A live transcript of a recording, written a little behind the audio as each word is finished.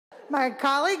My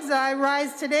colleagues, I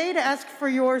rise today to ask for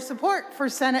your support for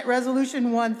Senate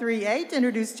Resolution 138,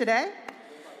 introduced today,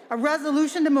 a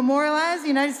resolution to memorialize the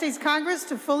United States Congress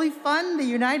to fully fund the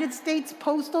United States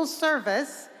Postal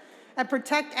Service and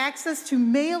protect access to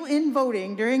mail-in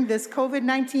voting during this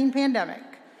COVID-19 pandemic.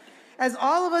 As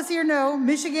all of us here know,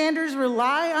 Michiganders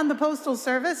rely on the Postal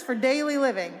Service for daily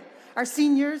living. Our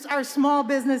seniors, our small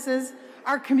businesses,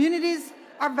 our communities,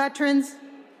 our veterans,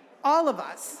 all of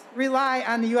us rely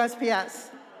on the USPS.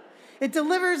 It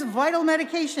delivers vital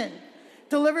medication,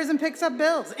 delivers and picks up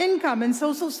bills, income and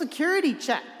Social Security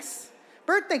checks,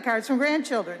 birthday cards from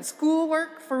grandchildren,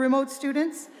 schoolwork for remote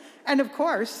students, and of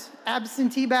course,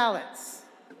 absentee ballots.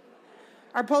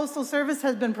 Our Postal Service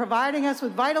has been providing us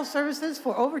with vital services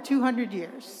for over 200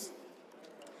 years.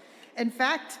 In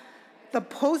fact, the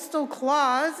Postal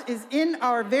Clause is in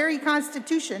our very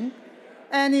Constitution,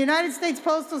 and the United States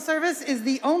Postal Service is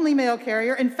the only mail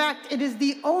carrier. In fact, it is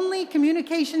the only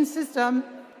communication system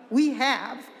we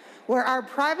have where our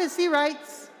privacy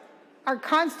rights are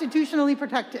constitutionally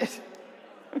protected.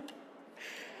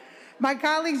 My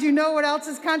colleagues, you know what else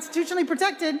is constitutionally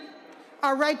protected?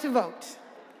 Our right to vote,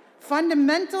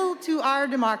 fundamental to our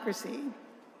democracy.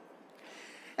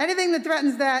 Anything that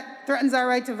threatens our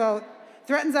right to vote,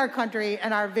 threatens our country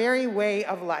and our very way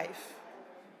of life.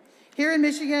 Here in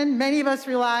Michigan, many of us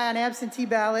rely on absentee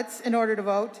ballots in order to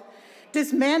vote.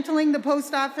 Dismantling the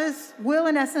post office will,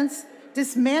 in essence,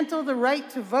 dismantle the right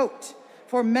to vote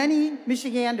for many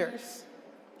Michiganders.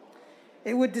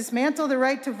 It would dismantle the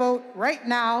right to vote right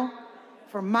now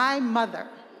for my mother.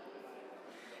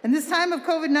 In this time of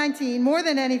COVID-19, more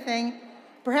than anything,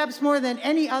 perhaps more than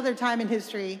any other time in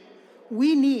history,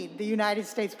 we need the United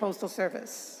States Postal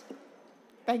Service.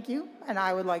 Thank you, and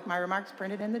I would like my remarks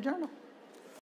printed in the journal.